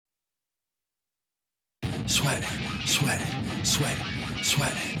sweat, sweat, sweat,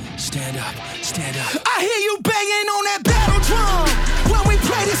 sweat. Stand up, stand up. I hear you banging on that battle drum when we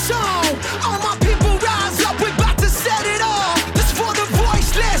play this song. All my people rise up, we about to set it off. This for the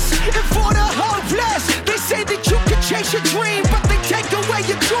voiceless and for the hopeless. They say that you can chase your dream, but they take away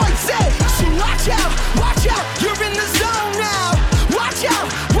your choices. So watch out, you're in the zone now. Watch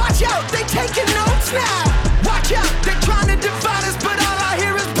out, they taking notes now. Watch out, they're trying to divide us, but all I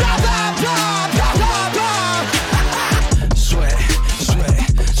hear is blah, blah, blah, blah, blah, blah. Sweat, sweat,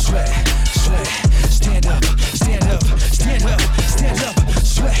 sweat, sweat. Stand up, stand up, stand up, stand up.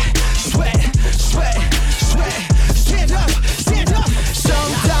 Sweat, sweat, sweat, sweat. Stand up, stand up.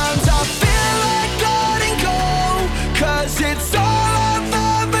 Sometimes I feel like letting go, 'cause it's all I've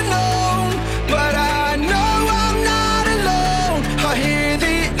ever known. But I know I'm not alone. I hear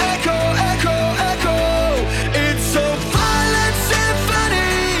the echo, echo, echo. It's a violent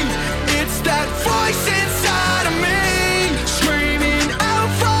symphony. It's that voice inside of me, screaming out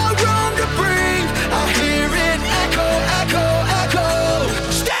for room to breathe. I hear it echo, echo, echo.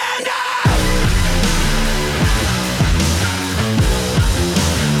 Stand up!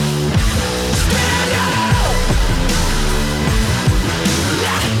 Stand up!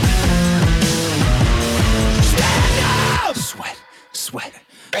 Stand up! Sweat, sweat.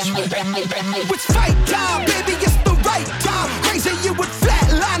 It's fight time, baby, it's the right time. Crazy, you would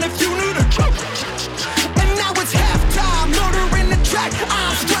flatline if you knew the truth. And now it's halftime, murder in the track.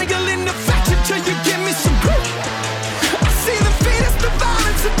 I'm strangling the facts until you give me some proof. I see the feed us the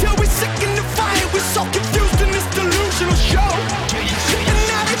violence until we're sick and defiant. We're so confused in this delusional show. And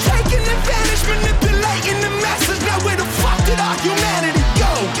now they're taking advantage, manipulating the masses. Now where the fuck did our humanity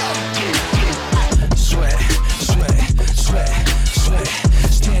go? Sweat, sweat, sweat, sweat.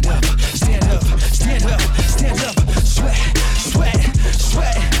 Stand up, stand up, stand up, stand up. Sweat, sweat,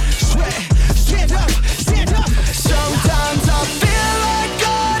 sweat, sweat. Stand up, stand up. Sometimes I feel like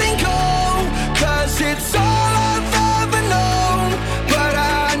letting go, 'cause it's all I've ever known. But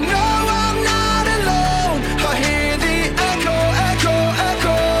I know I'm not alone. I hear the echo, echo,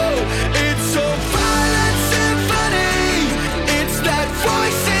 echo. It's a violent symphony. It's that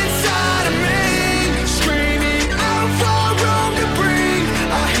voice inside of me, screaming out for room to breathe.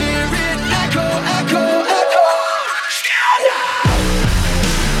 I hear it echo, echo, echo. Stand up!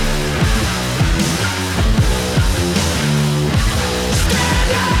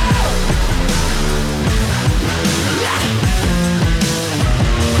 Stand up!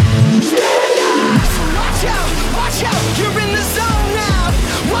 So watch out, you're in the zone now.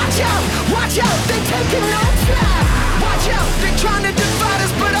 Watch out, they taking notes now. Watch out, they're trying to divide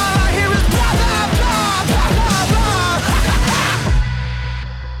us, but all I hear is blah, blah, blah, blah, blah, blah.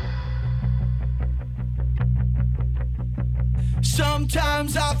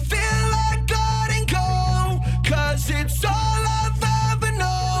 Sometimes I feel like letting go, 'cause it's all I've ever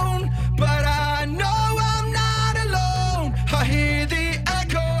known. But I know I'm not alone. I hear the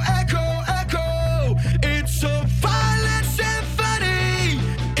echo, echo, echo. It's a violent symphony.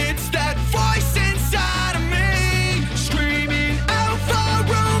 It's that voice inside of me, screaming out for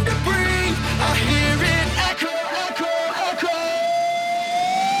room to breathe. I hear it echo, echo, echo.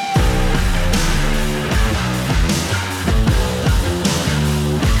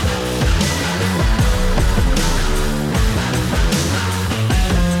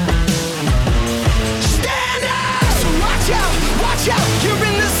 Stand up! So watch out, you're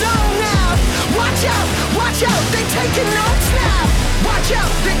in the zone now. Watch out, they taking notes now. Watch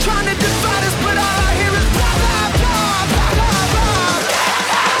out, they're trying to divide us, but all I hear is blah, blah, blah, blah, blah, blah.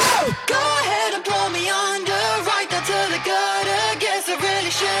 Go ahead and pull me under, right down to the gutter. Guess I really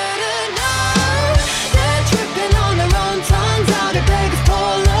should've known. They're tripping on their own tongues, out of beggars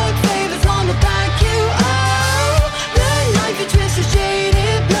poor luck, favors on the back you owe. The knife you twist is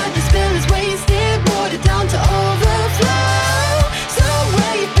jaded, blood you spill is wasted, watered down to overflow. So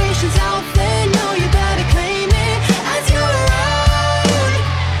wear your patience out there, know you better claim it as your own.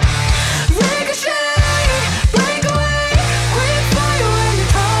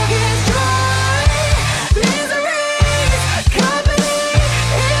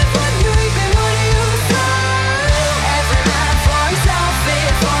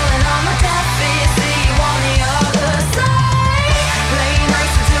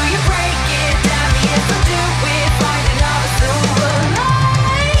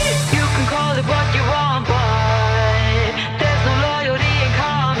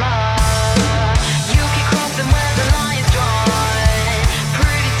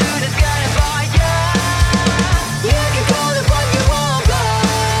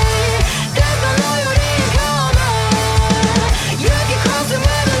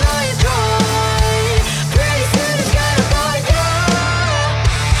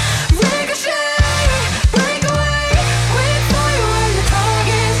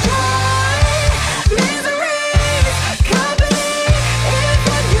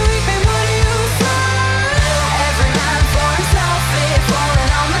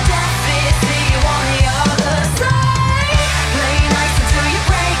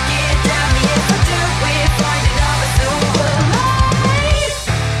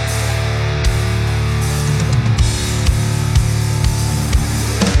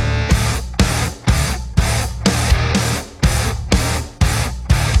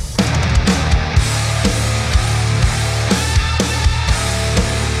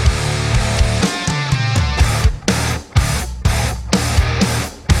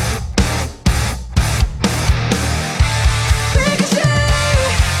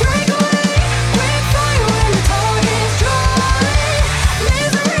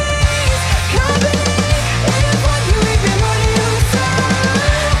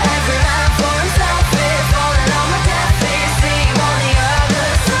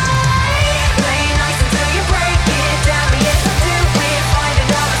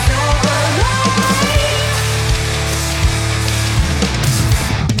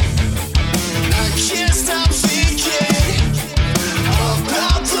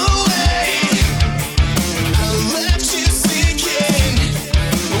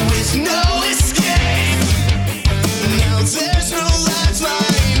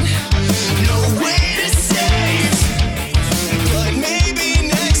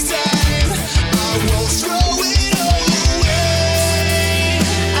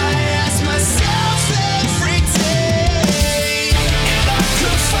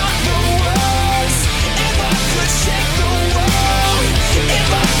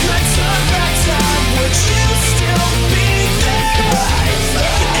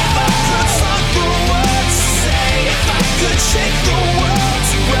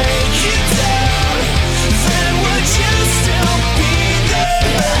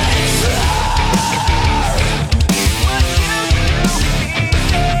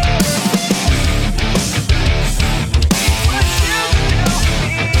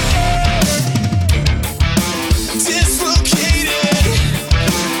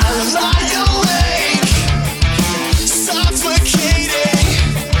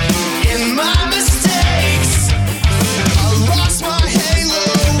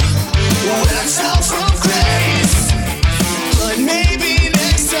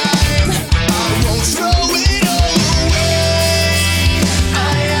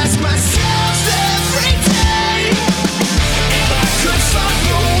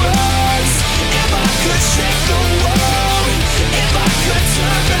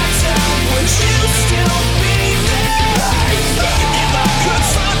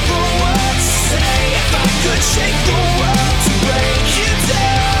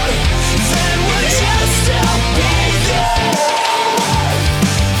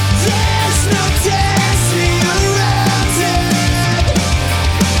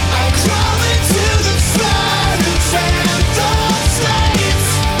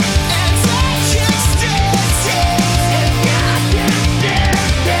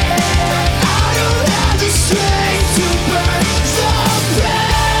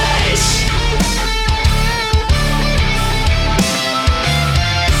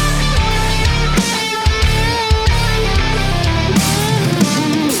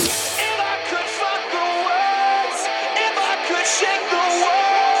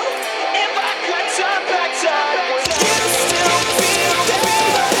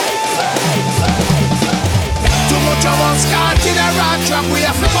 rock drop, we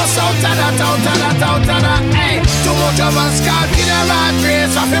have to bust out of that. Hey, too much of us caught in a rat race,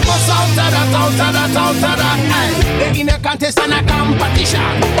 we have to bust out of that. Hey, they in a contest and a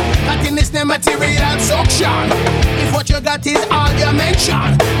competition, that in this material suction. If what you got is all you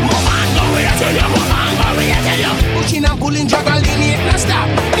mention, move on, go where I tell you, move on, go where I tell you. Pushing and pulling, juggling, it no stop.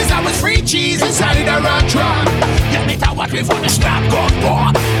 Cause I was free cheese inside the rock drop. You better watch before the strap goes poor.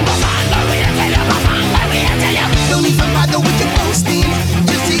 Move on, go where I tell you, move on, go where I tell you. Don't even bother with your posting,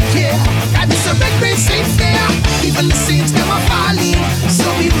 just take care. Got this a red race ain't fair. Even the saints them are falling, so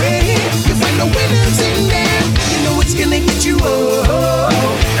be ready. You find the winners in there. You know it's gonna get you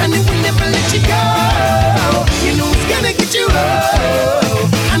and it will never let you go. You know it's gonna get you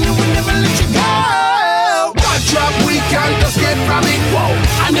and it will never let you go. Rock drop, we can't escape from it, whoa,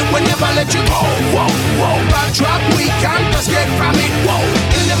 and it will never let you go, whoa, whoa. Rock drop, we can't escape from it, whoa.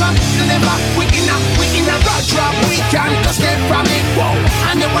 You'll never, we in a rock drop, we can't escape from it, whoa,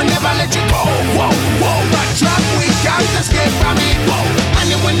 and it will never let you go, whoa, whoa. Rock drop, we can't escape from it, whoa,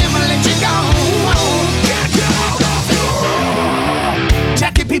 and it will never let you go, whoa. Get out of here.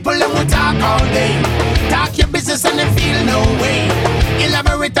 Chatty people and we talk all day. Talk your business and they feel no way.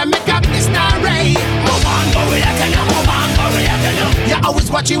 Elaborate and make up this story. Move on, go where I tell you, move on, go where I tell you. You're always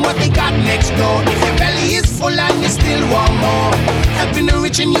watching what they got next door. If your belly is full and you still want more, helping the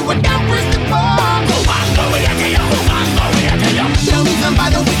rich and you would down press the bar. Move on, go where I tell you, move on, go where I tell you. Don't even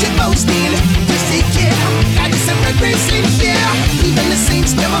bother with your boasting, just take care. Got this separate grace in fear. Even the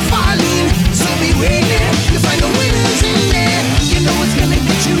saints never falling, so be waiting. You find the winners in there. You know it's gonna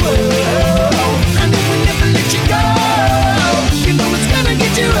get you and it will never let you go. You know it's gonna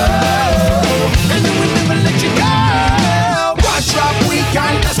get you and it will never let you go. Rock drop, we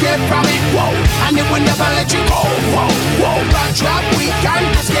can't escape from it, whoa, and it will never let you go, whoa, whoa. Rock drop, we can't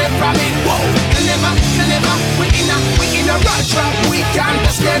escape from it, whoa. You never, we in a rock drop, we can't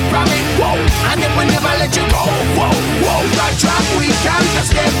escape from it, whoa, and it will never let you go, whoa, whoa. Rock drop, we can't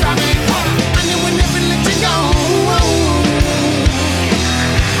escape from it, whoa, and it will never let you go, whoa.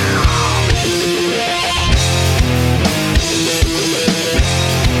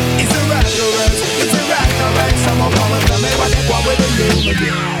 Someone come and tell me what they want with the new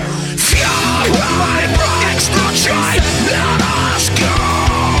again. Fury, extra shine, let us go.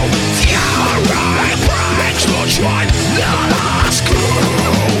 Fury, extra shine, let us go.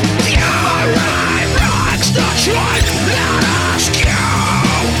 Fury, extra shine, let us go.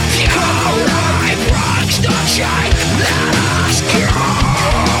 Fury, extra shine, let us go.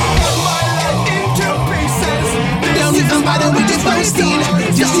 Don't even bother with your boasting,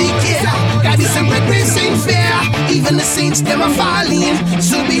 just take it. Got this separate grace ain't fair. Even the saints them are falling,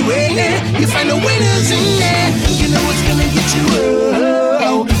 so be waiting. You find the winners in there. You know it's gonna get you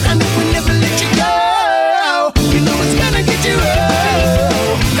and it will never let you go. You know it's gonna get you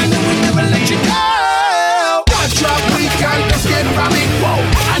and it will never let you go. Rock drop, we can't escape from it, whoa,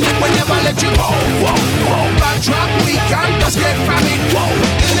 and it will never let you go, whoa, whoa. Rock drop, we can't escape from it, whoa.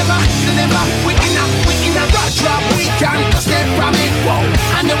 You never, we in a rock drop, we can't escape from it, whoa,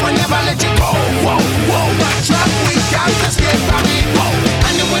 and it will never let you go, whoa, whoa. Rock drop, we can't escape from it, whoa,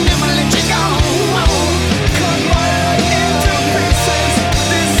 and it will never let you go, whoa. Cut my heart into pieces.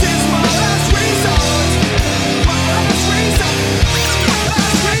 This is my last resort. My last resort.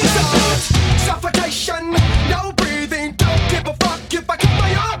 Suffocation, no breathing. Don't give a fuck if I keep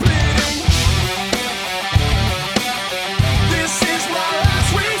my heart bleeding. This is my last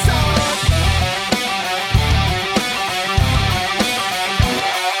resort.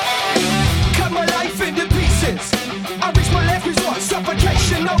 Cut my life into pieces. I reach my last resort.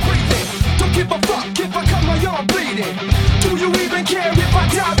 Suffocation, no breathing. Don't give a fuck if I cut my arm bleeding. Do you even care if I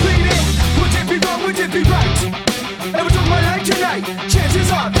die bleeding? Would it be wrong, would it be right? Ever took my life tonight?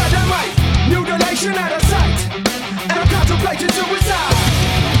 Chances are that I might. Mutilation out of sight, and I'm contemplating suicide.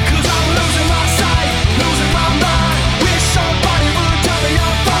 Cause I'm losing my sight, losing my mind. Wish somebody would tell me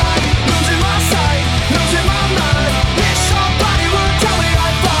I'm fine. Losing my sight, losing my mind. Wish somebody would tell me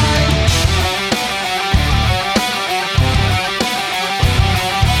I'm fine.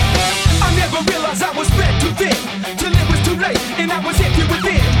 I never realized I was spread too thin, till it was too late, and I was empty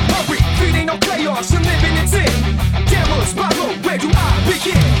within. Hurry, feeding on chaos and living in sin. Downward spiral, where do I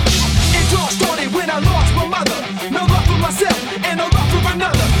begin? It all started when I lost my mother. No love for myself and no love for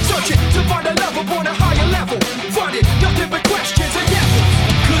another. Searching to find a love upon a higher level. Finding nothing but questions and devils.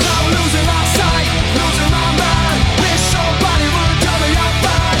 Cause I'm losing my sight, losing my mind. Wish somebody would tell me I'm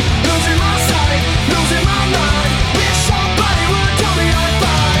fine. Losing my sight, losing my mind. Wish somebody would tell me I'm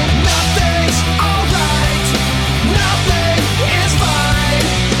fine. Nothing's alright, nothing is fine.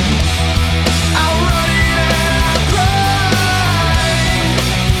 I'm running out of breath.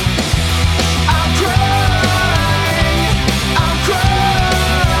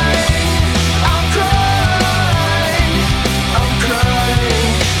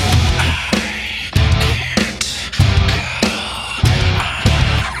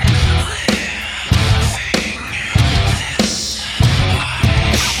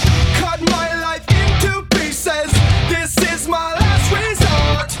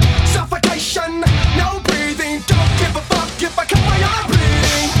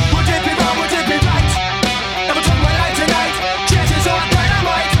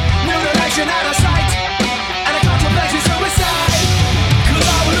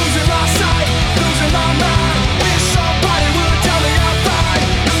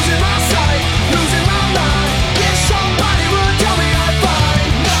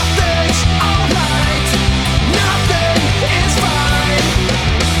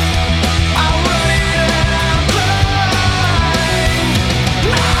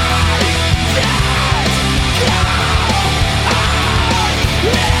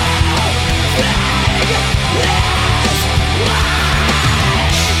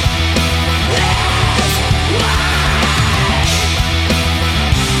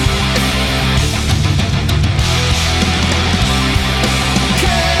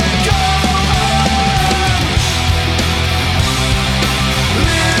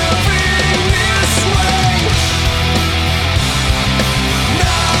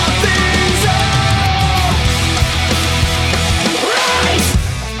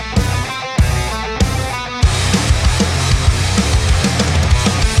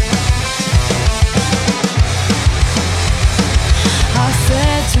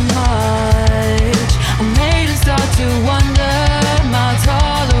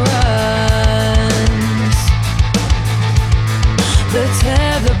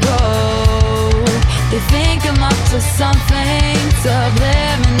 for something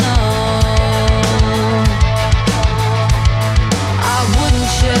subliminal. I wouldn't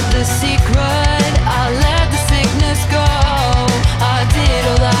share the secret, I let the sickness go. I did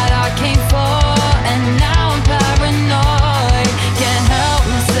all that I came for, and now I'm paranoid. Can't help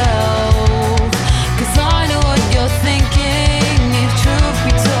myself, 'cause I know what you're thinking, if truth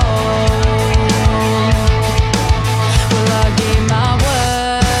be told. Well, I gave my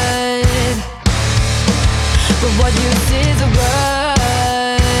word, but what use is a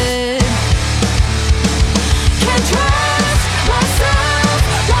word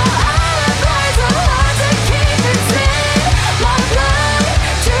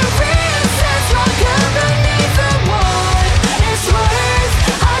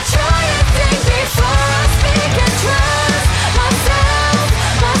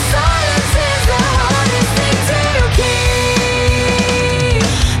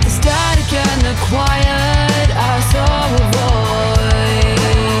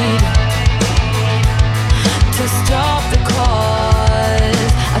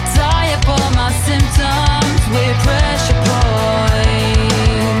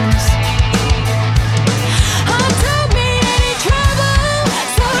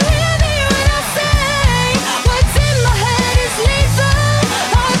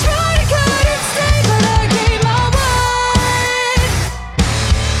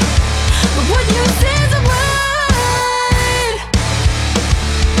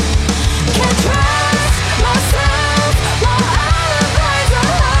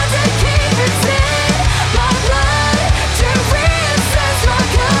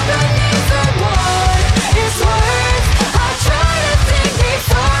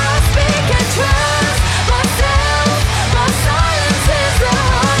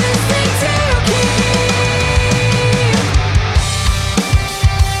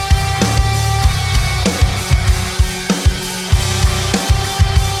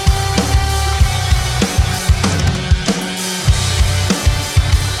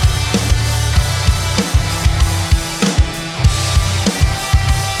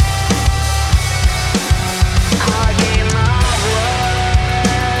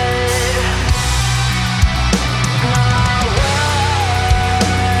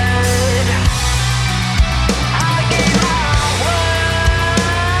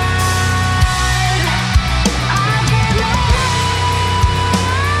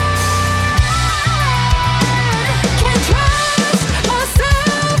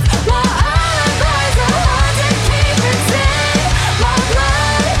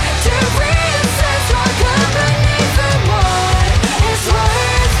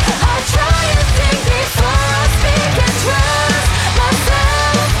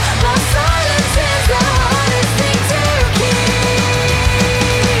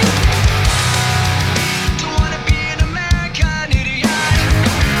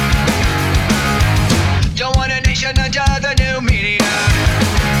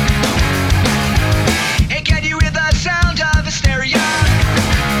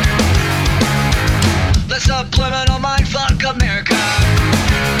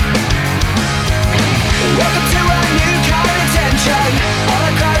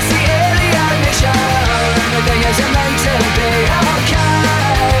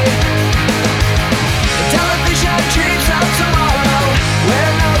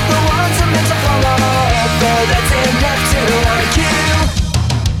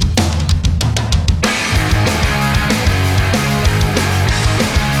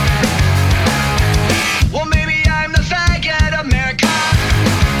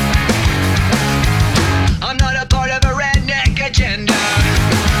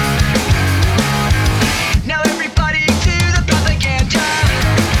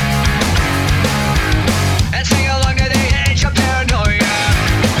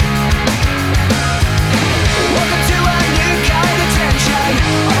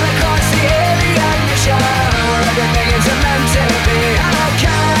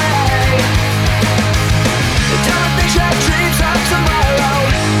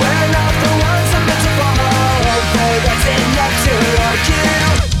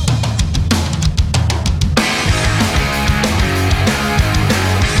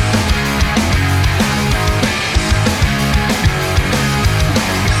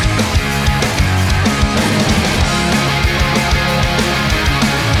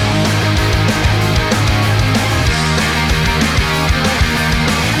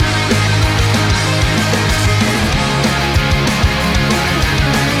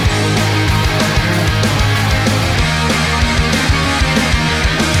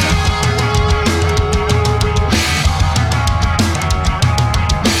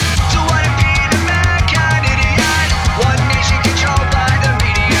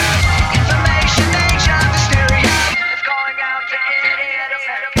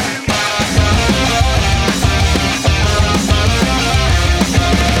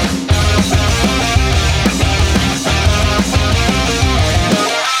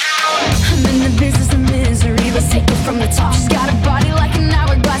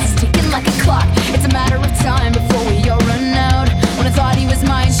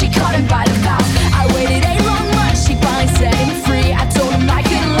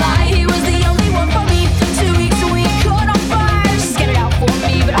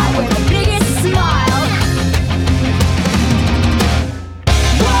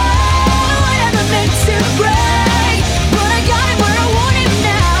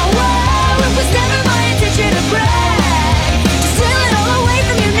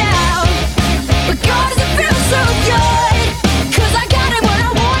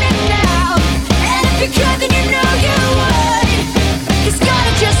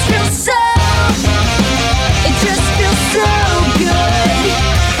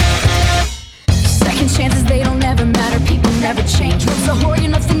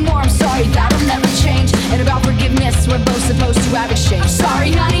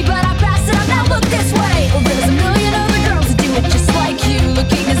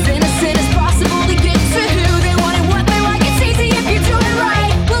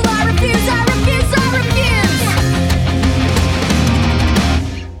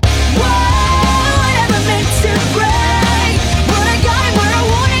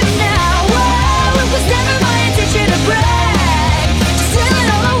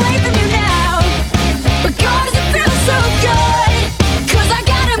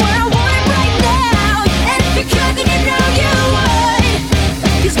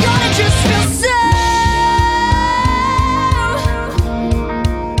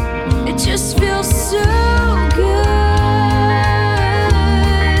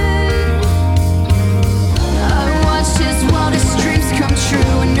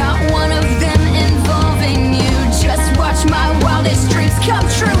come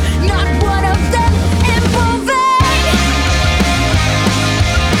true. Not one of them involving.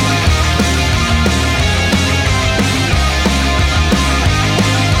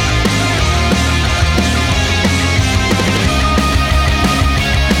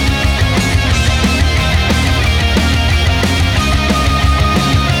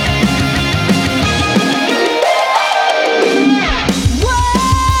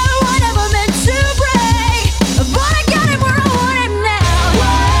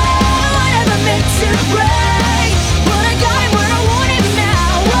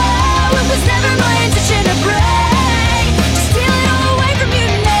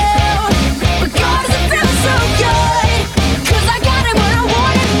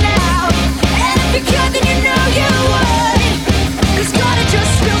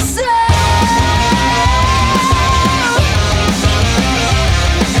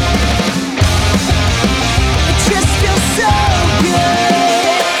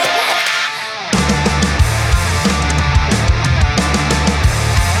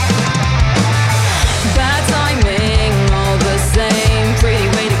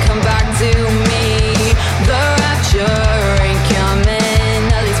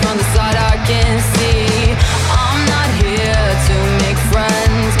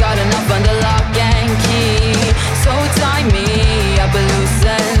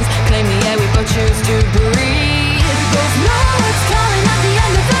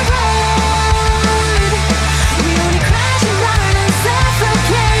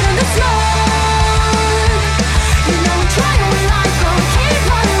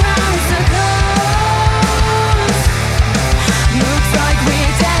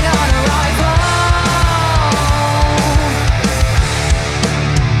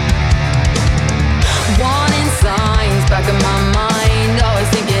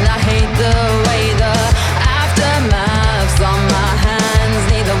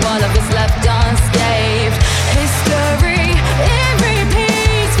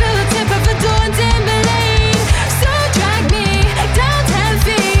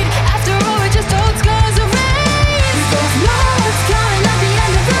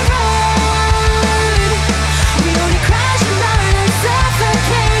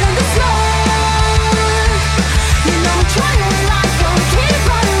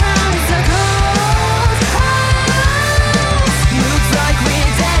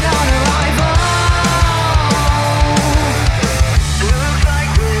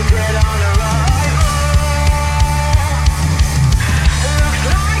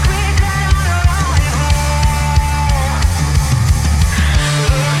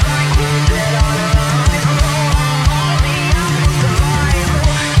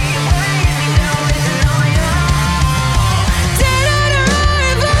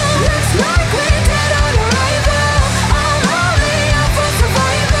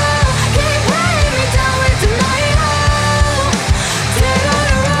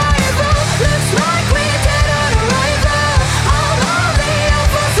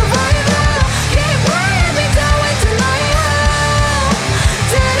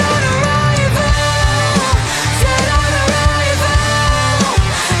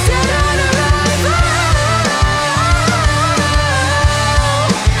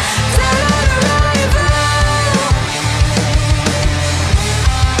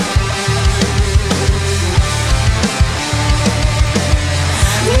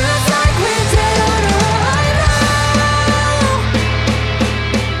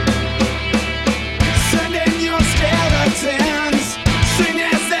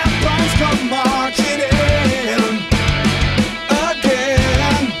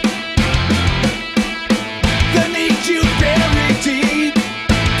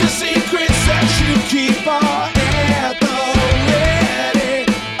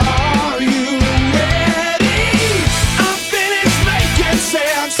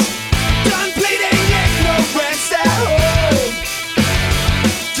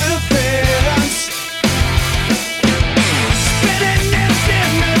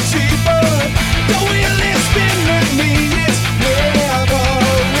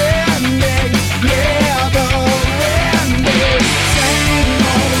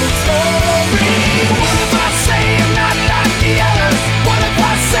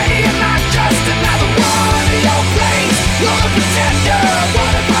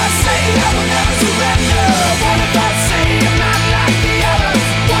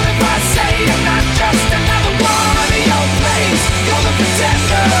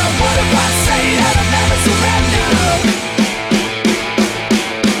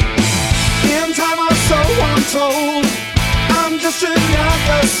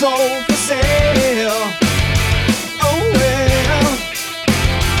 soul for sale. Oh well,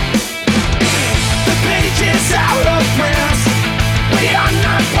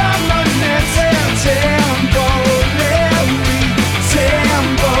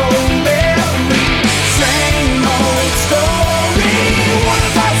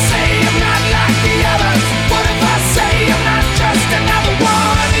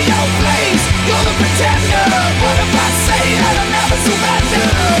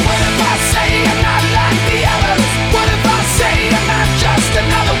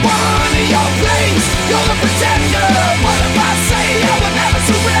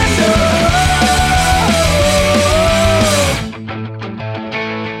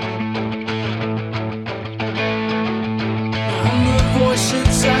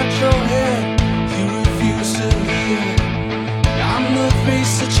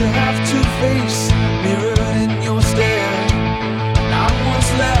 you have to face, mirrored in your stare. I'm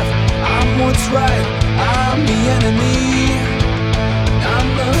what's left, I'm what's right, I'm the enemy. I'm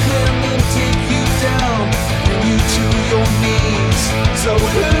the hand that'll take you down, bring you to your knees. So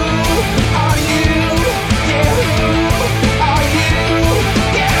who are you? Yeah, who are you?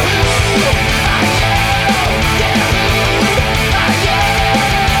 Yeah, who are you? Yeah, who are you?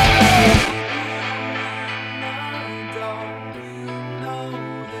 Don't you know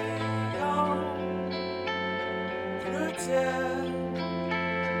that you're pretend?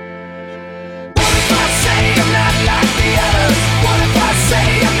 What if I say I'm not like the others? What if I say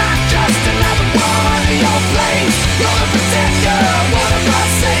I'm not just another one in your place? You're the pretender. What if I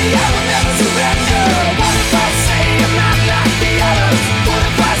say I will never surrender? What if I say I'm not like the others? What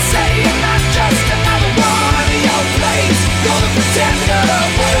if I say I'm not just another one in your place? You're the pretender.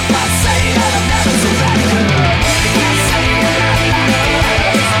 What if I say that I'll never surrender? What if I say I'm not like the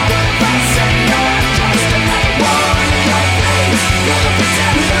others? What if I say I'm not just another one in your place? You're the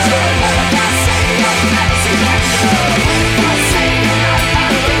pretender. What if I say I will never surrender? What if I say I'm not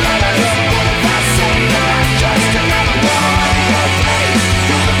like the others? What if I say I'm not just another one in your place?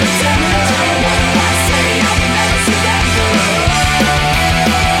 You're the pretender. What if I say I will never surrender?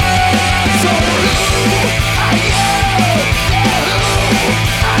 So who are you? Yeah, who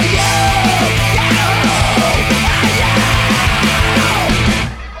are you? Yeah, who are you?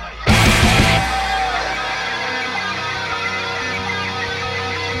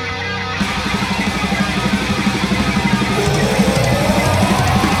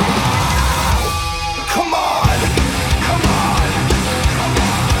 Come on, come on, come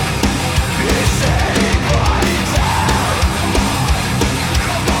on. Is anybody down?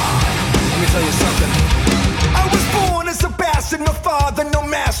 Come on. Let me tell you something. I was born as a bastard, no father, no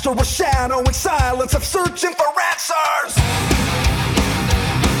master, a shadow in silence. I'm searching for answers.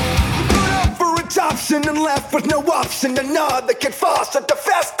 Put up for adoption and left with no option. Another kid fostered to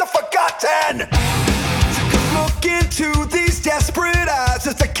fest the forgotten. Look into these desperate eyes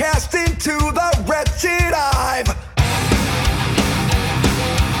as they cast into the wretched I've.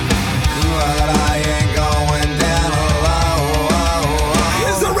 But I ain't going down alone.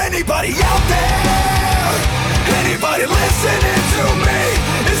 Is there anybody out there? Anybody listening to me?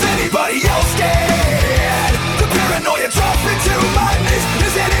 Is anybody else scared? The paranoia dropped me to my knees.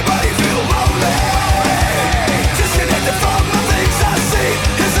 Does anybody feel lonely? Disconnected from the things I see.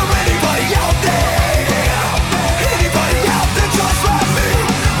 Is there anybody out there? Anybody out there just like me?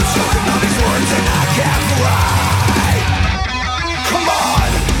 I'm choking on these words and I can't write. Come on,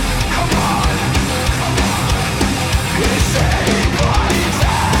 come on, come on. Is anybody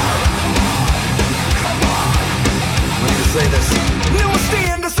down? Come on. Let me just say this. No, I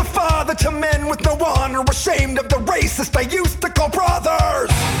stand as a father to men with no honor, ashamed of the racist I used to call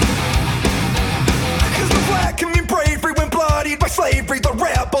brothers. Cause the black can mean bravery when bloodied by slavery. The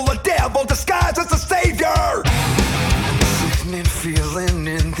rebel, a devil disguised as a savior. Sickening feeling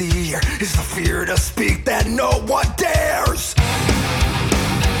in the air is the fear to speak that no one dares.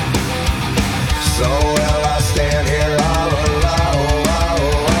 So will I stand here all alone?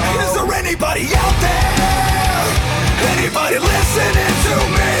 Is there anybody out there? Anybody listening to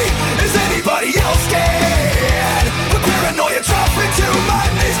me? Is anybody else scared? The paranoia dropped me to my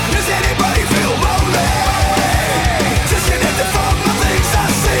knees. Does anybody feel lonely? Disconnected from the things I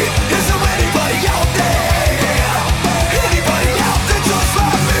see. Is there anybody out there? Anybody out there just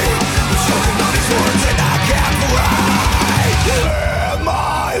like me? I'm choking on these words and I can't write. Live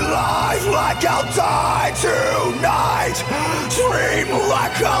my life like I'll die tonight. Dream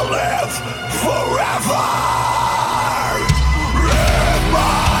like I'll live forever. Live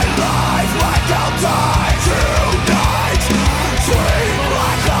my life like I'll die tonight. Dream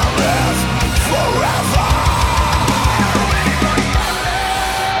like I'll live forever.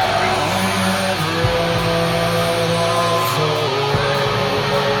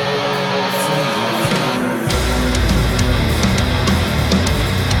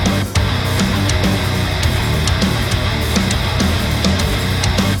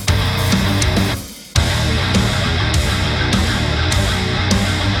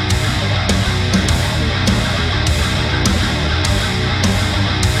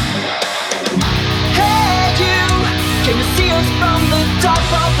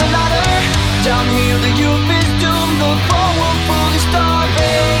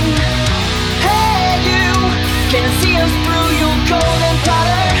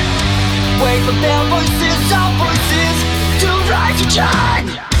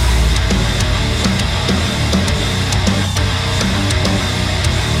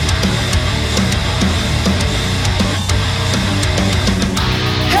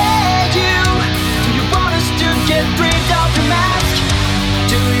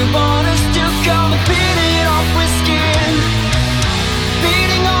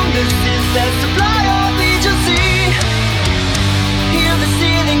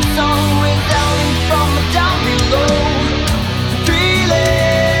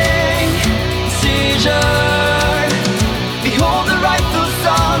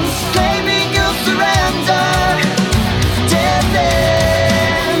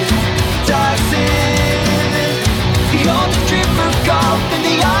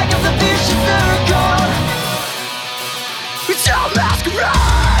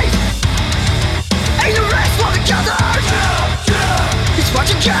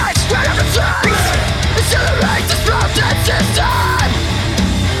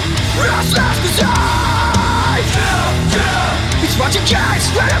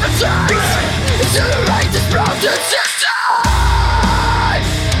 when everything's accelerate this broken system.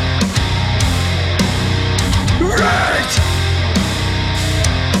 Right.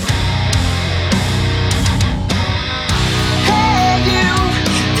 Hey you,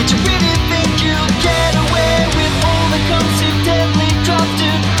 did you really think you'd get away with all the constantly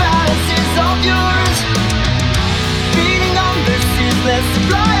corrupted fantasies of yours? Feeding on this ceaseless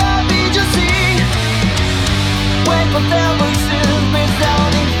supply of idiocy. Wait for their voices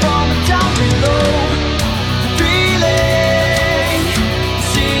resounding from the down below. Feeling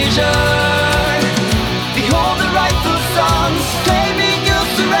seizure. Behold the rightful songs claiming your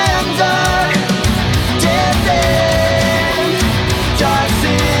surrender. Death end, dark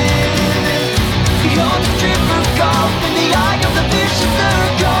sin. Behold the drip of golf in the eye of the vicious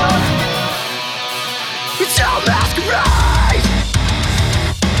circle. It's all masquerade.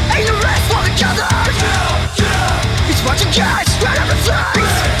 Ain't no rest for the gathered. It's what you get when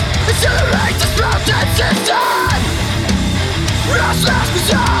everything's accelerate this broken system. Restless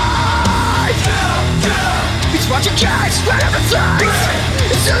beside. It's what you get when everything's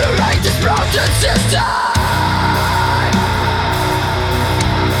accelerate this broken system.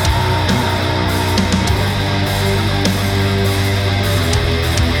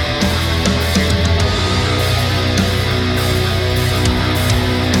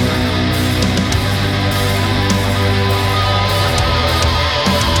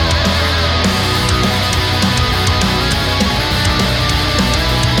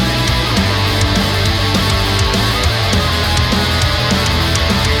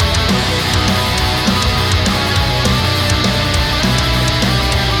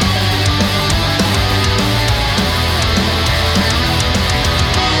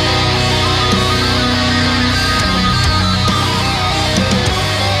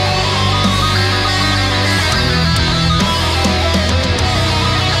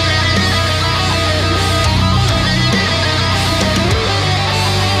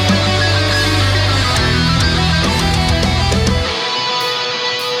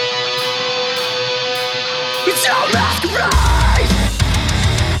 It's all masquerade.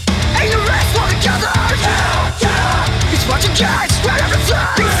 Ain't no rest for the gathered. It's what you get when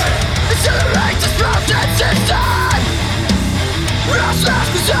everything's accelerate this broken system. Restless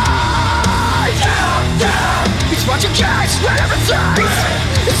beside. It's what you get when everything's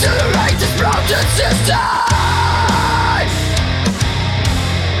accelerate this broken system.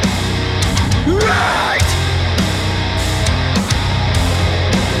 Right.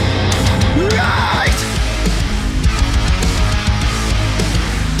 Right.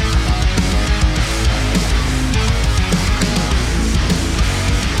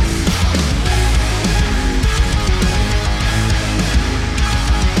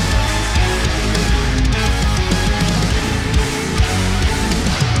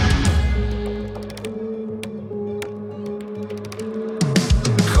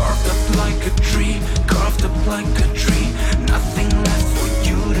 Carved up like a tree, carved up like a tree. Nothing left for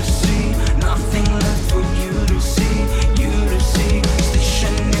you to see, nothing left for you to see, you to see.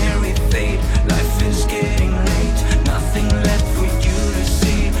 Stationary fate, life is getting late. Nothing left for you to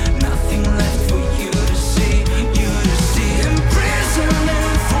see, nothing left for you to see, you to see. Imprisoned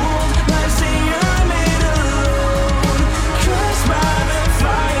and fooled, lies say I'm made alone. Cursed by the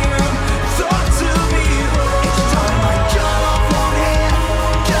fire, thought to behold. Each time I cut off one hand,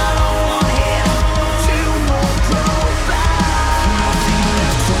 cut off one hand, two more grow back. Nothing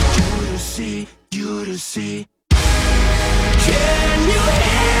left for you to see, you to see. Can you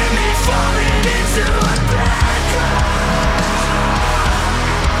hear me falling into a black hole?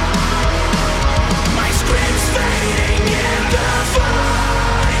 My screams fading in the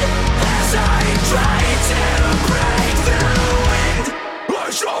void as I try to break the wind. I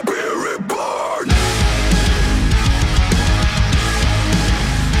shall be reborn.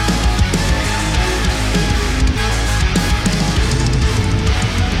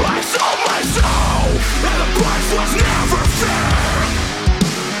 I sold my soul, and the price was never fair.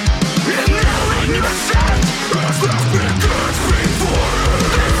 And now innocent has left me good before.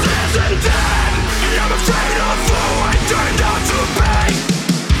 This isn't dead, and I'm afraid of who I turned out to be.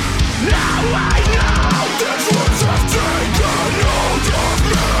 Now I know these words have taken hold of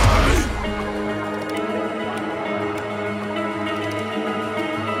me.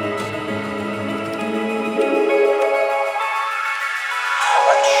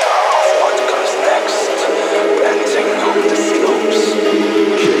 Unsure of what comes next, panting on the slopes,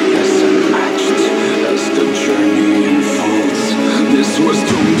 curious and matched as the journey unfolds. This was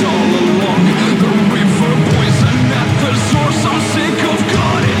doomed all along, the river poison at the source. I'm sick of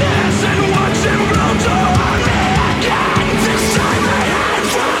cutting heads and watching blood on me again. This time I had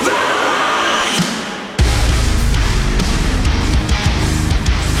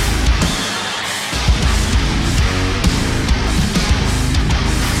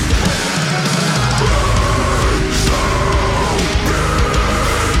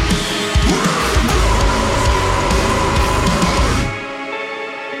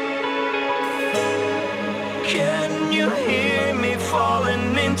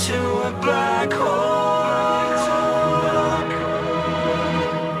into a black hole.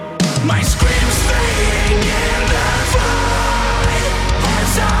 My screams fading in the void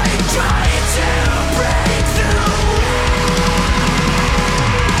as I try to break through.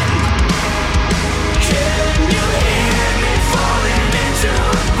 Can you hear me falling into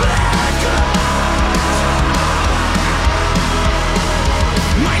a black hole?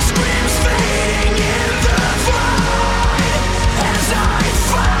 My screams fading in the void as I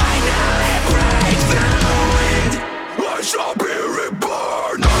finally break through, and I shall be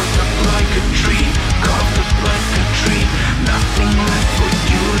reborn. Carved up like a tree, carved up like a tree. Nothing left for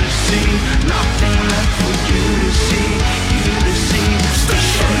you to see, nothing left for you to see, you to see.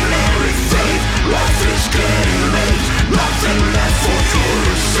 Stationary faith, life is getting late. Nothing left for you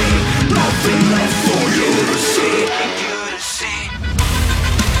to see, nothing left for you to see, you to see.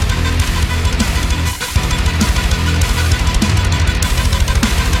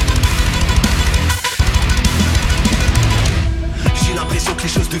 J'ai l'impression que les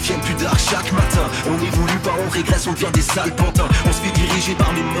choses deviennent plus dark chaque matin. On n'évolue pas, on régresse, on devient des sales pantins. On se fait diriger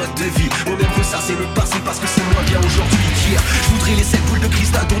par nos modes de vie. On aime ressasser le passé parce que c'est moins bien aujourd'hui qu'hier. Je voudrais les 7 boules de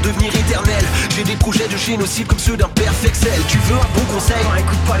cristal pour devenir éternel. J'ai des projets de génocide comme ceux d'un perfectel. Tu veux un bon conseil? Non,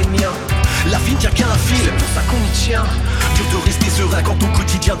 écoute pas les miens. La vie ne tient qu'à un fil, c'est pour ça qu'on y tient. Dur de rester serein quand ton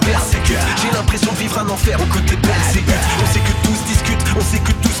quotidien persécute. J'ai l'impression de vivre un enfer aux côtés de Belzébuth. On sait que tous discutent, on sait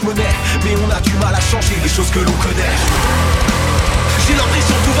que tous monnaient, mais on a du mal à changer les choses que l'on connaît. J'ai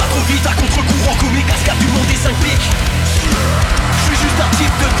l'impression que tout va trop vite, à contre-courant comme les cascades du monde des 5 pics. Je suis juste un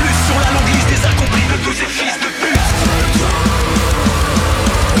type de plus sur la longue liste des incompris de tous ces fils de pute.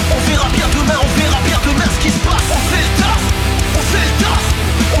 On verra bien demain ce qui se passe. On fait le taf, on fait le taf.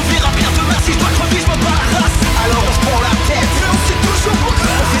 On verra bien demain si je dois crever, je me bats la race. Alors on se prend la tête, mais on sait toujours pourquoi.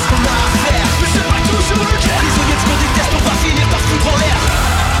 On fait ce qu'on a à faire, mais c'est pas toujours le cas. Prisonnier de ce qu'on déteste, on va finir par se foutre en l'air.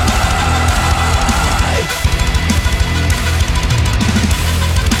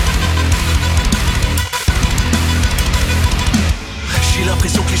 J'ai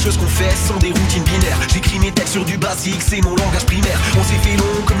l'impression que les choses qu'on fait sont des routines binaires. J'écris mes textes sur du basique, c'est mon langage primaire. On s'est fait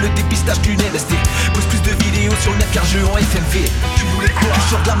long comme le dépistage du NSD. Pose plus de vidéos sur le net qu'un jeu en FMV. Tu voulais quoi? Je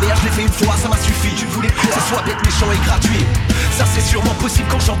sors de la merde, je l'ai fait une fois, ça m'a suffi. Tu voulais quoi? Ça soit bête, méchant et gratuit. Ça c'est sûrement possible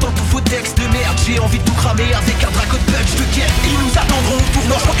quand j'entends tous vos textes de merde. J'ai envie de tout cramer avec un dragon de punch de guerre. Ils nous attendront au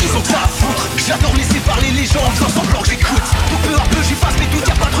tournant, je crois qu'ils ont que ça à foutre. J'adore laisser parler les gens en faisant semblant que j'écoute. Pour peu à peu j'efface mes doutes,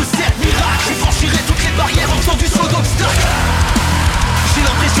 y'a pas de recette miracle. Je franchirai toutes les barrières en faisant du saut d'obstacle. J'ai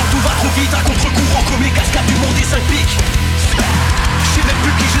l'impression que tout va trop vite, à contre-courant comme les cascades du monde des 5 pics. Je sais même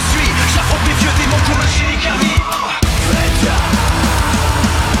plus qui je suis, j'affronte mes vieux démons comme un Shinigami.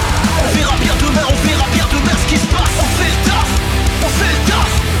 On verra bien demain ce qui se passe. On fait le taf, on fait le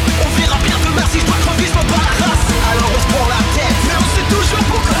taf. On verra bien demain si je dois crever, je me bats la race. Alors on se prend la tête, mais on sait toujours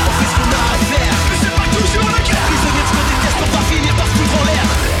pourquoi. On fait ce qu'on a à faire, mais c'est pas toujours le cas. Prisonnier de ce qu'on déteste, on va finir par se foutre en l'air.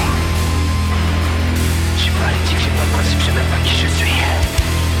 J'ai pas l'éthique, j'ai pas de principe, je sais même pas qui je suis.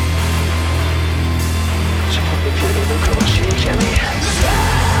 J'affronte mes vieux démons comme un Shinigami.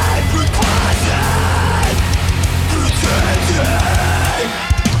 Plus de croisade, plus de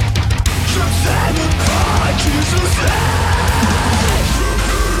je ne sais même pas qui je suis.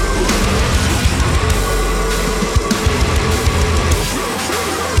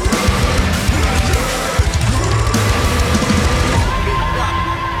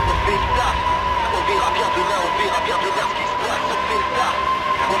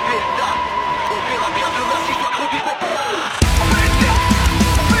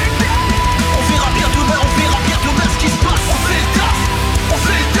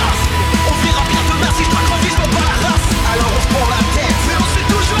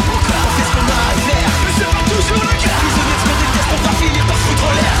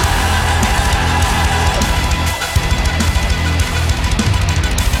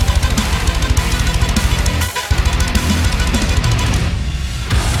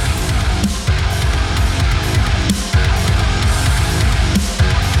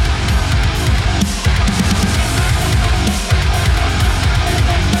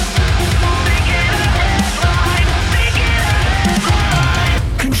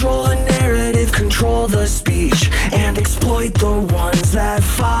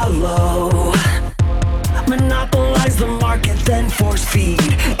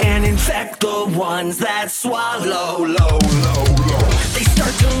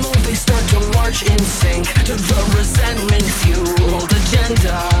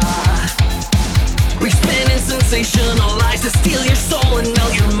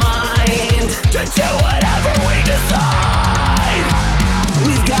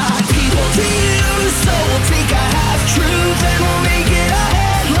 We've got people to use, so we'll take a half truth and we'll make it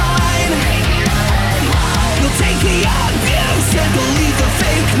ahead.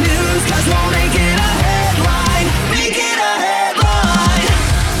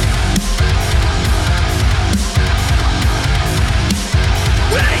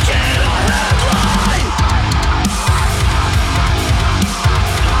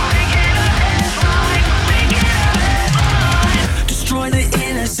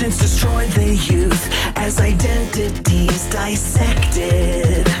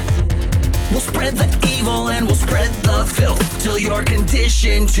 you're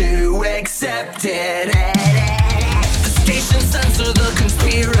conditioned to accept it. The station censor the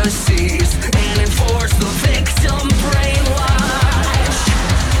conspiracies and enforce the victim brainwash.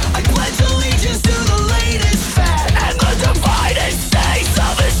 I pledge allegiance to the latest fad and the divided states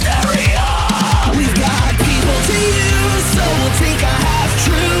of hysteria. We've got people to use, so we'll take a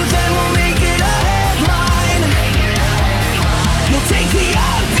half-truth and we'll make it a headline. We'll take the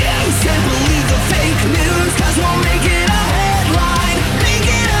abuse and believe the fake news, cause we'll make it a headline. Make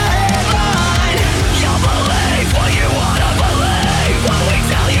it a headline. You'll believe what you wanna believe when we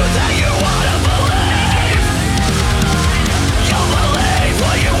tell you that you wanna believe. You'll believe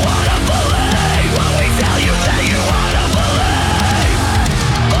what you wanna believe when we tell you that you wanna believe.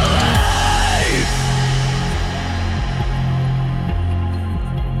 Believe.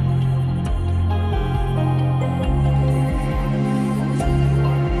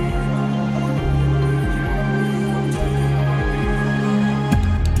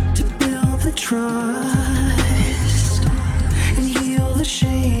 To build the trust and heal the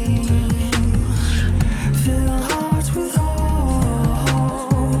shame, fill hearts with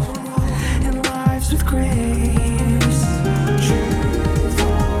hope and lives with grace. Truth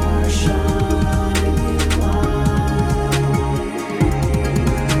or shining light,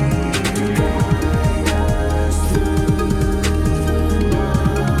 guide us through the night.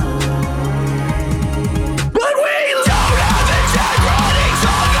 But we don't have integrity,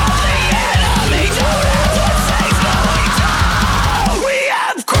 tongue of the enemy, don't have what saves no we don't. We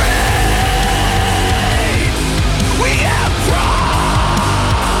have greed, we have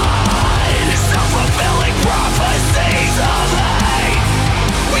pride, self-fulfilling prophecies of hate.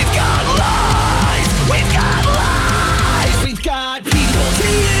 We've got lies, we've got lies. We've got people to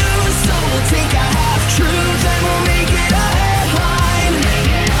use, so we'll take a half-truth and we'll make it a headline.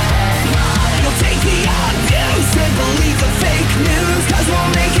 You'll take the abuse and believe the fake news, cause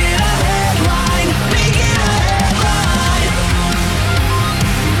we'll make it a headline. Make it a headline.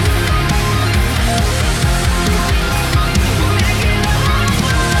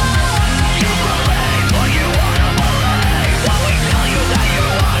 You believe what you wanna believe when we tell you that you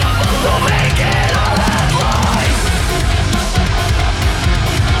wanna believe. We'll make it a headline.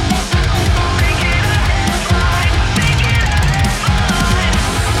 Make it a headline. Make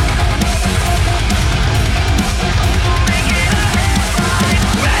it a headline.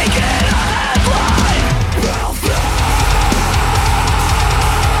 Make it a headline.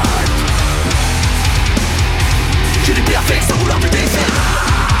 J'ai des perfects sans vouloir me défaire.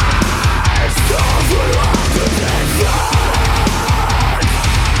 Sans vouloir me défaire.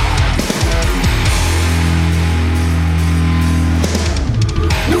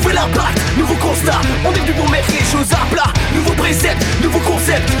 Nouvel impact, nouveau constat. On est venu pour mettre les choses à plat. Nouveau précepte, nouveau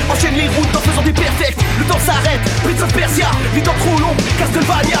concept. Enchaîne les routes en faisant des perfects. Le temps s'arrête, Prince of Persia. Les temps trop longs,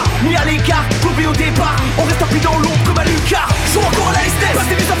 Castlevania. Mis à l'écart, paumé au départ. On reste appuyé dans l'ombre comme à Lucas. Joue encore à la SNES, passe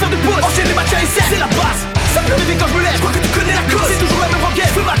des affaires de pause. Enchaîne les matchs à SF, c'est la base. Ça me réveille quand je me lève, je crois que tu connais la cause. C'est toujours la même rengaine,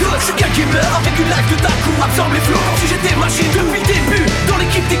 je veux ma dose. Je suis quelqu'un qui meurt avec une life de Taku. Absorbe les flots comme si j'étais machine. Depuis le début, dans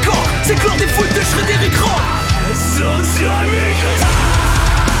l'équipe des camps. C'est clore des foot de Shredder écran.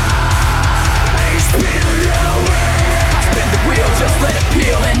 Spin the wheel, just let it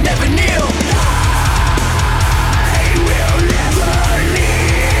peel and never kneel. I will never kneel.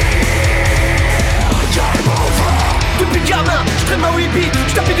 Game over. Depuis gamin, je traîne ma 8 bits.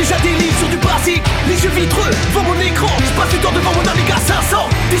 Je tapais déjà des livres sur du basique. Les yeux vitreux devant mon écran. Je passe du temps devant mon Amiga 500.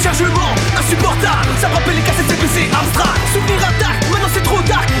 Des chargements insupportables. Ça me rappelle les cassettes CPC abstract. Souvenir intact, maintenant c'est trop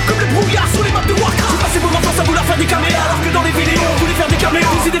dark. Comme le brouillard sur les maps de Warcraft. J'ai passé mon enfance à vouloir faire des caméras, alors que dans les vidéos on voulait faire des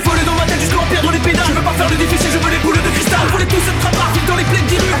caméos. Des idées folles dans ma tête jusqu'à en perdre les pédales. Je veux pas faire le difficile, je veux les boules de cristal. On voulait tous être trappards, vivre dans les plaines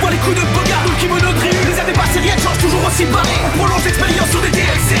d'Iru. On voit les coups de bogard, nous le kimono de Ryu. Les années passées, rien ne change, toujours aussi barré. On prolonge l'expérience sur des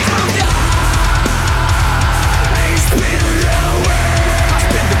DLC.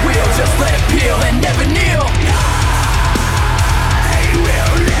 Spin the wheel, just let it peel and never kneel. I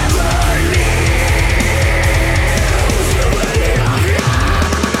will never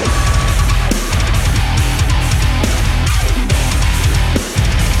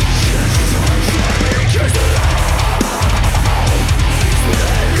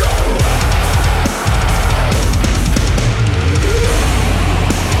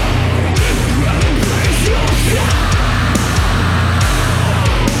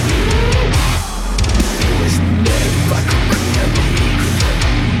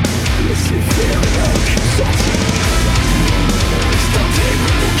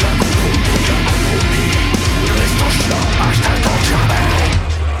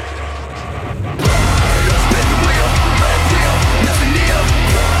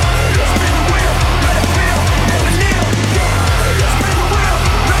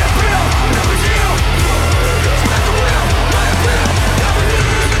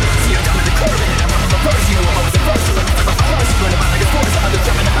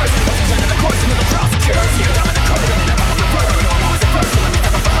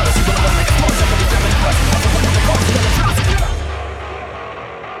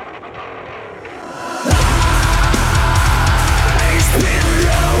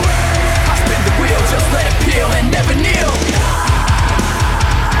feel and never kneel.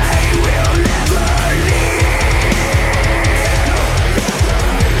 I will never leave.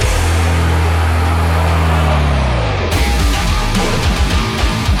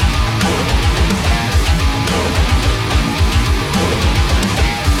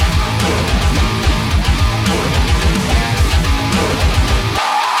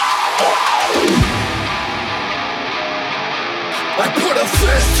 I put a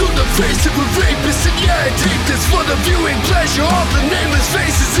fist to the face of a rapist, and yeah, I take this for the viewing pleasure of the nameless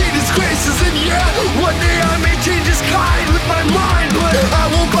faces, see disgraces, and yeah, one day I may change this kind with my mind, but I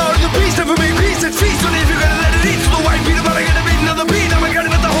won't bow to the beast, never make peace and feast on it if you're gonna let it eat. So the white beat, but I gotta beat another beat, I'm gonna get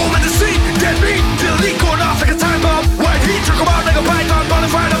the home and the seat, dead meat, delete, going off like a time bomb, white heat, trickle out like a python,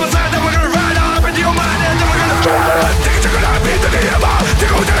 bonafide on the side, then we're gonna ride on up into your mind, and then we're gonna take a chicken out, beat the day about, take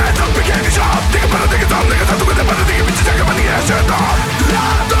a hood and up, begin to shop, take a butter, take a thumb, take a thumb, take a butter, take a bitch, take a money, ass, and dog.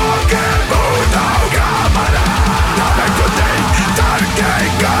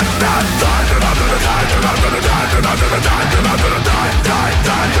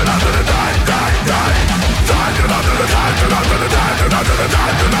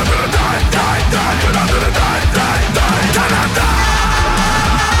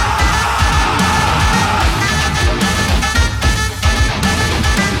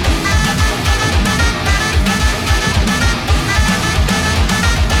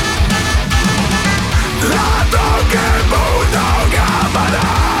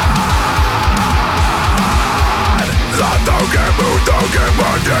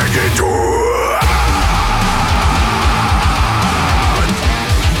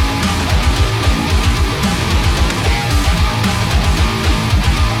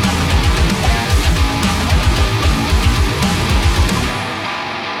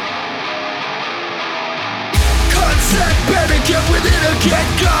 Get with it again,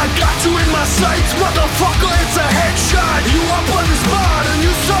 God got you in my sights, motherfucker, it's a headshot. You up on the spot and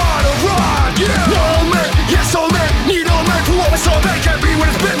you saw the rod, yeah. No man, yes all men, need all men for what we saw men can't be when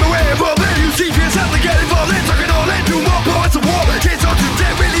it's been my way above. Then you see fears have to get involved in, talking all in, do more poets of war. Kids on to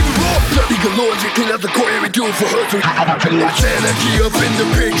death, we leave it raw. Bloody galore, you clean up the core, we do it for her to it's anarchy up in the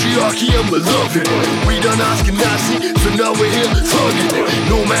patriarchy, I'm beloved. We done asking Nazi, so now we're here thugging.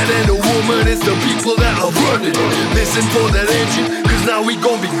 No man and no woman, it's the people that are running. Listen for that engine, cause now we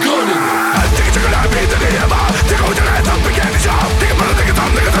gon' be gunning. I take a chicken, I beat the day about. Take a hood and I thumb, begin to shop. Take a butter, take a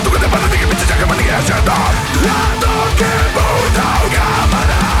thumb, take a thumb, take a butter, take a bitch, take a money, ass, and dog. La toque, puta,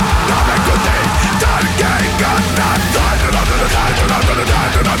 gamana. La me conté, tal que gana. Die, do not, do not, die, do not, do not, die,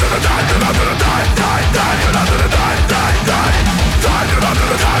 do not, do not, die, do not, do not, die, die, die, do not, do not, die, die, die. Die, do not, do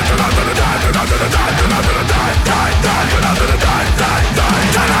not, die, do not, do not, die, do not, do not, die, do not, do not, die, die, die, do not, do not, die, die, die,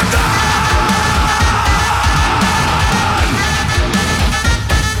 do not, die.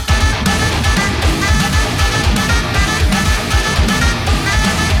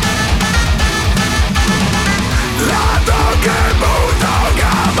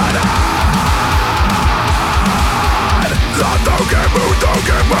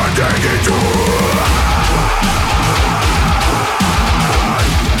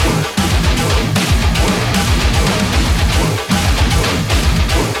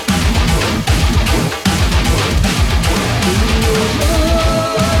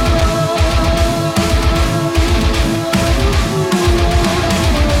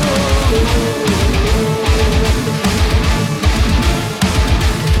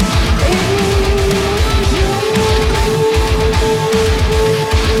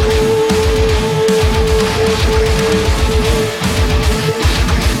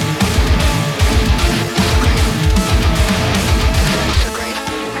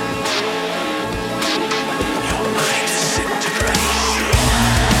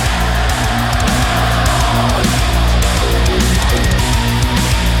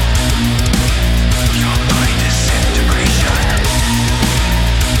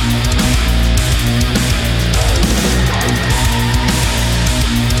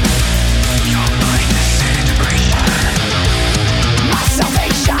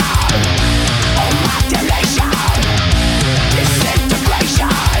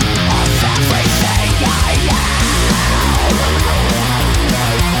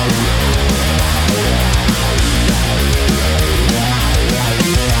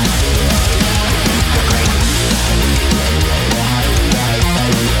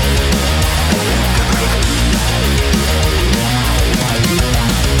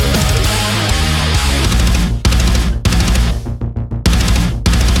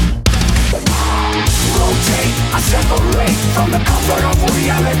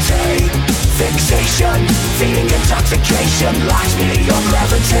 Feeding intoxication, lies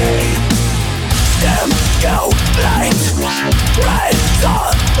mediocrity. go blind.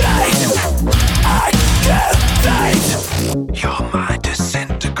 Resonate, activate. You're my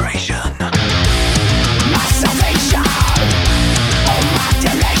disintegration, my salvation, oh my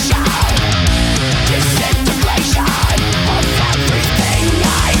delation. Disintegration of everything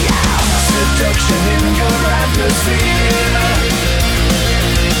I am. Seduction in your atmosphere.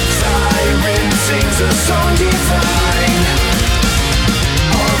 Siren sings a song divine.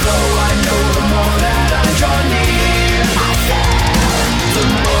 Although I know the more that I draw near, I feel the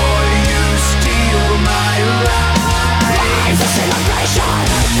more you steal my life. It's a celebration.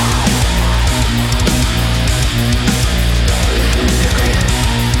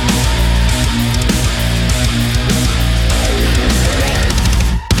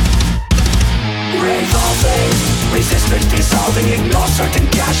 Revolving, resistance dissolving, ignore certain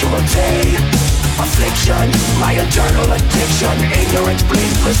casualty. Affliction, my eternal addiction, ignorance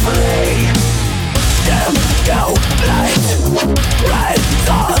bleeds blissfully. Dim, go, light,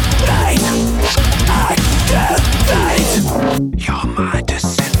 resonate, activate. You're my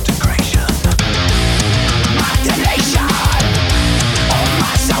disintegration, my delation, oh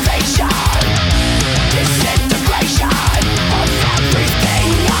my salvation. Disintegration of everything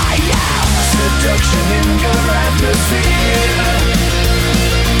I am. Seduction in your atmosphere.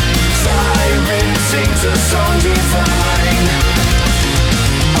 Siren sings a song divine.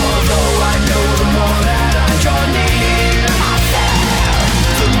 Although I know the more that I draw near, I feel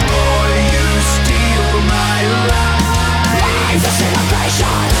the more you steal my life. It's a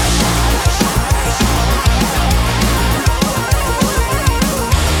celebration.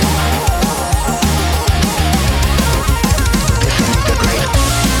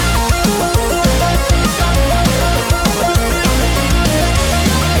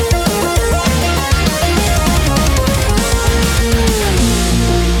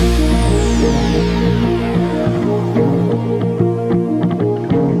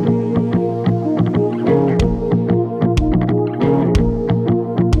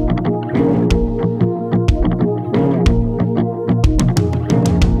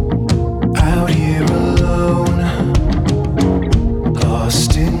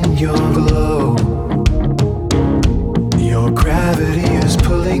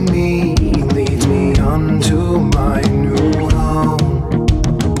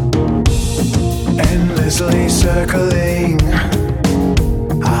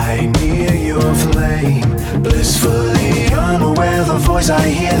 I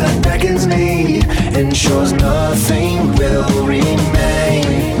hear that beckons me ensures nothing will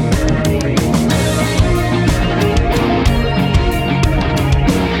remain.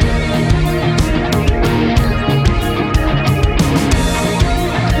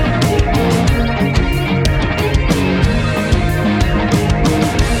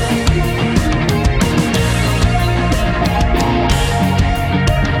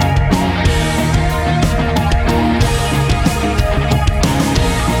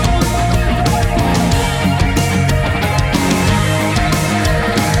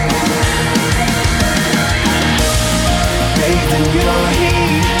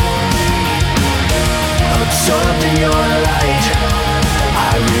 Absorbed in your light,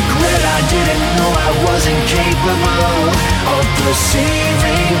 I regret I didn't know I wasn't capable of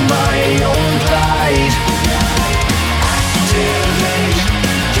perceiving my own plight. Activate,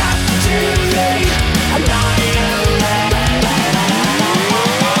 captivate, annihilate.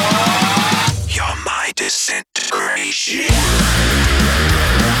 You're my disintegration.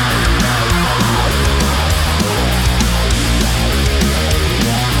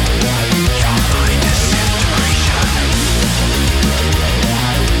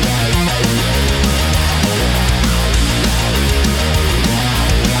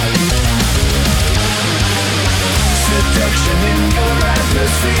 Seduction in your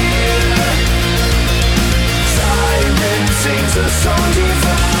atmosphere. Siren sings a song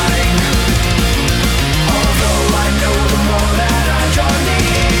divine. Although I know the more that I draw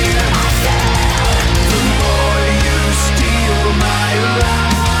near, I feel the more you steal my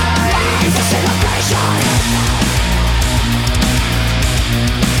life. It's a celebration.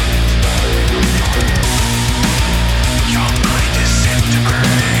 You're my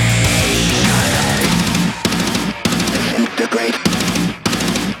disintegration. Integrate.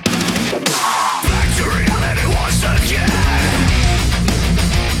 Back to reality once again.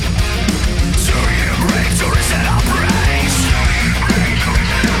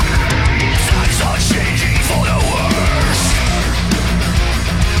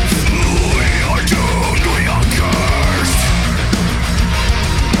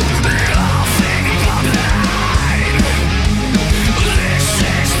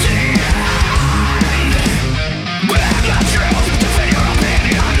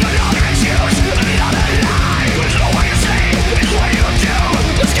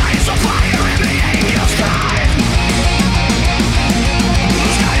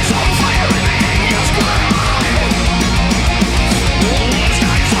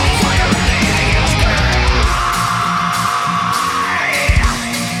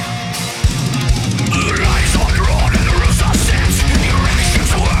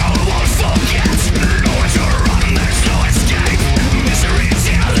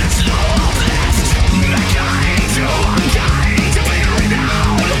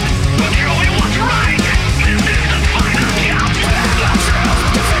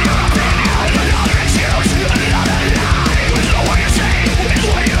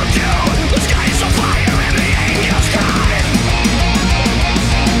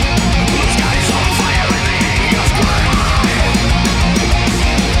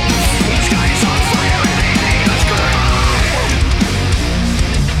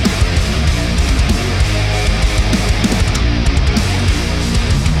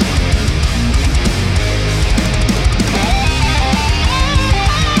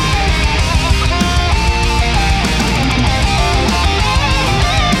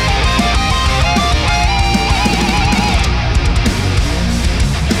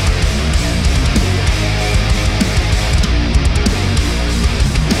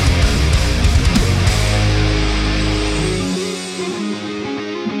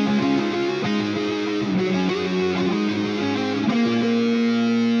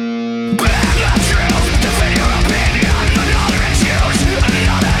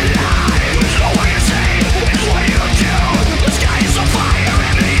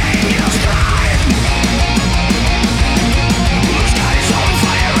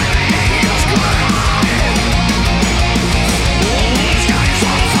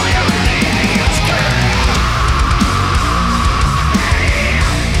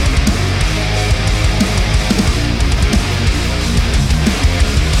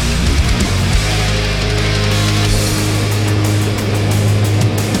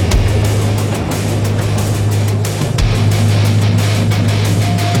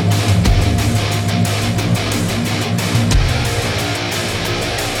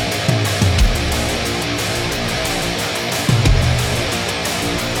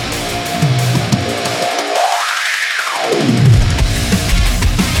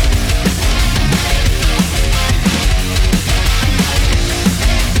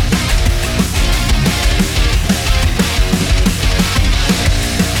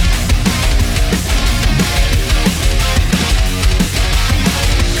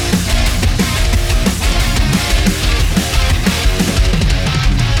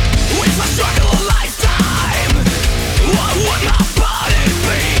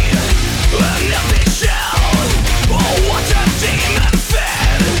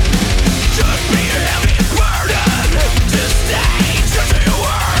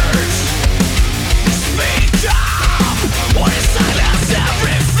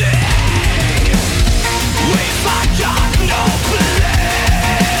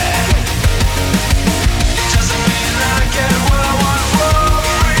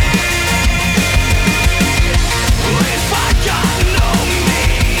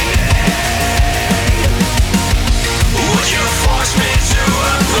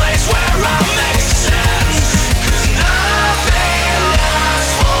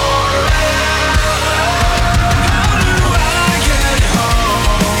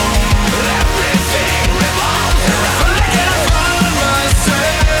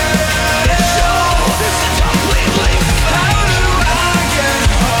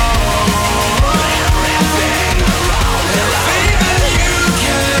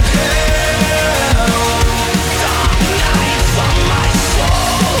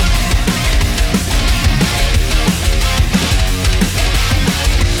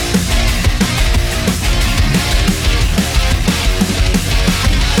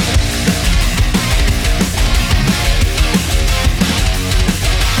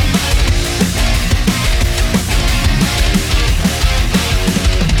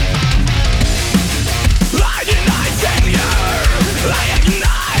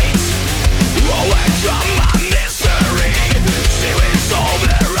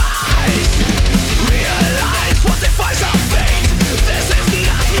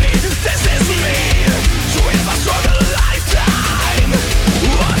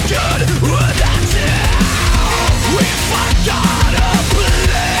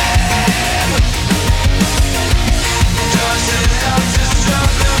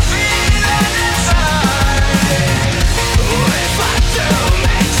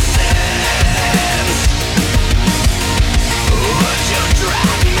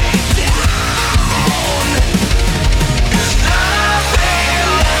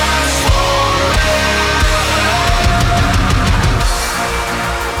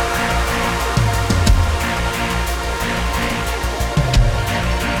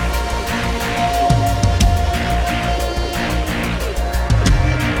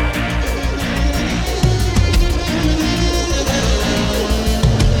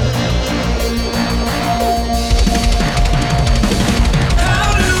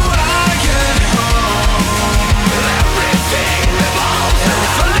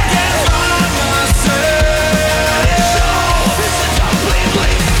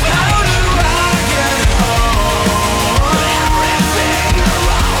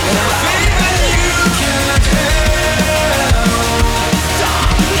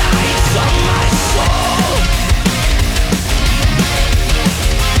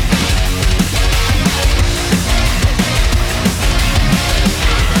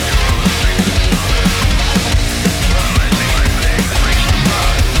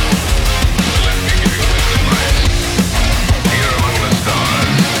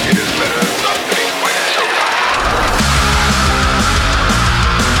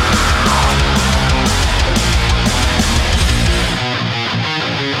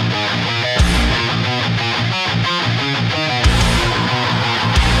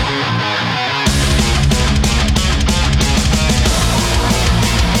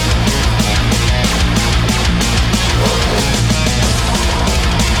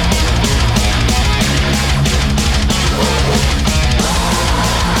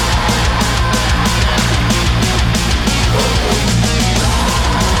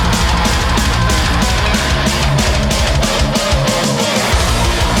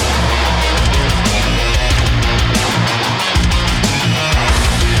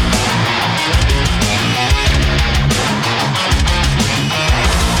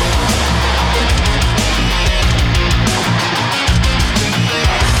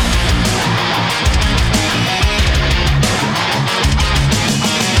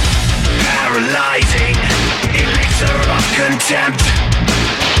 contempt,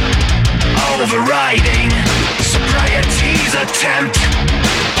 overriding sobriety's attempt.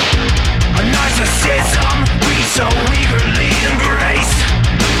 A narcissism we so eagerly embrace.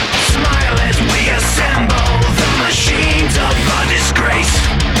 Smile as we assemble the machines of our disgrace.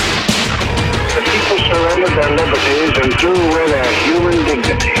 The people surrendered their liberties and threw away their human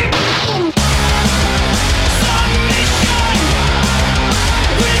dignity.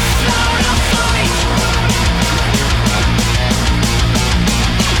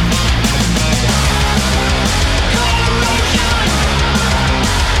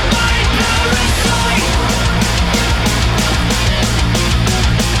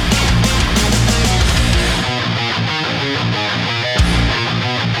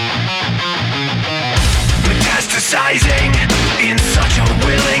 Metastasizing in such a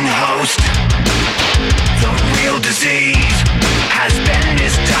willing host. The real disease has been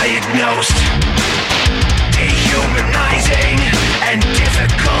misdiagnosed. Dehumanizing and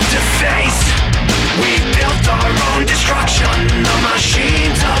difficult to face. We've built our own destruction, the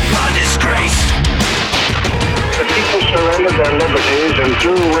machines of our disgrace. The people surrendered their liberties and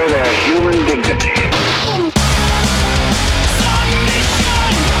threw away their human dignity.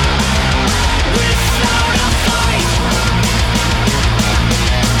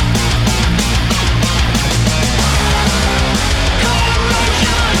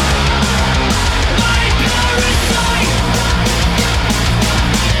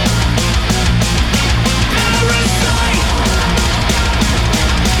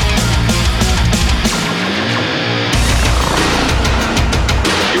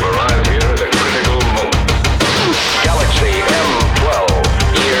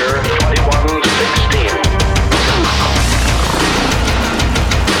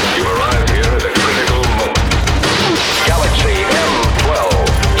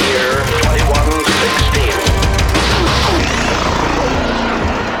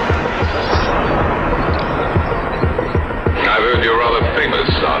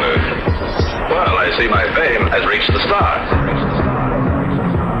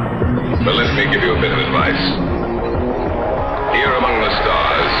 But let me give you a bit of advice. Here among the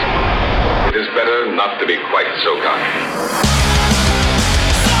stars, it is better not to be quite so cocky.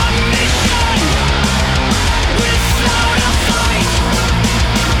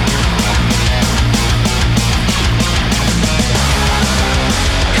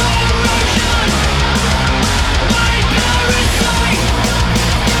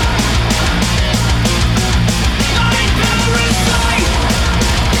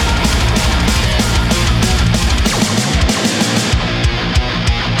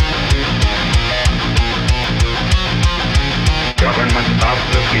 Government of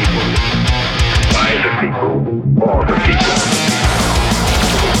the people, by the people, for the people.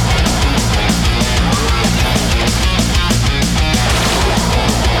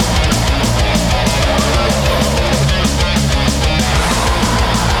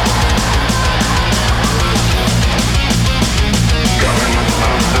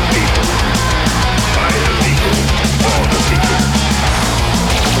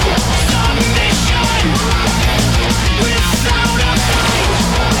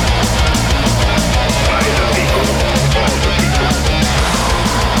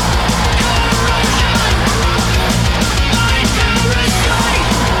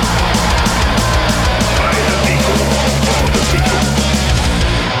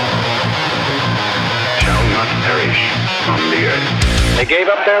 They gave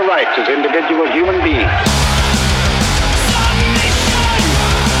up their rights as individual human beings.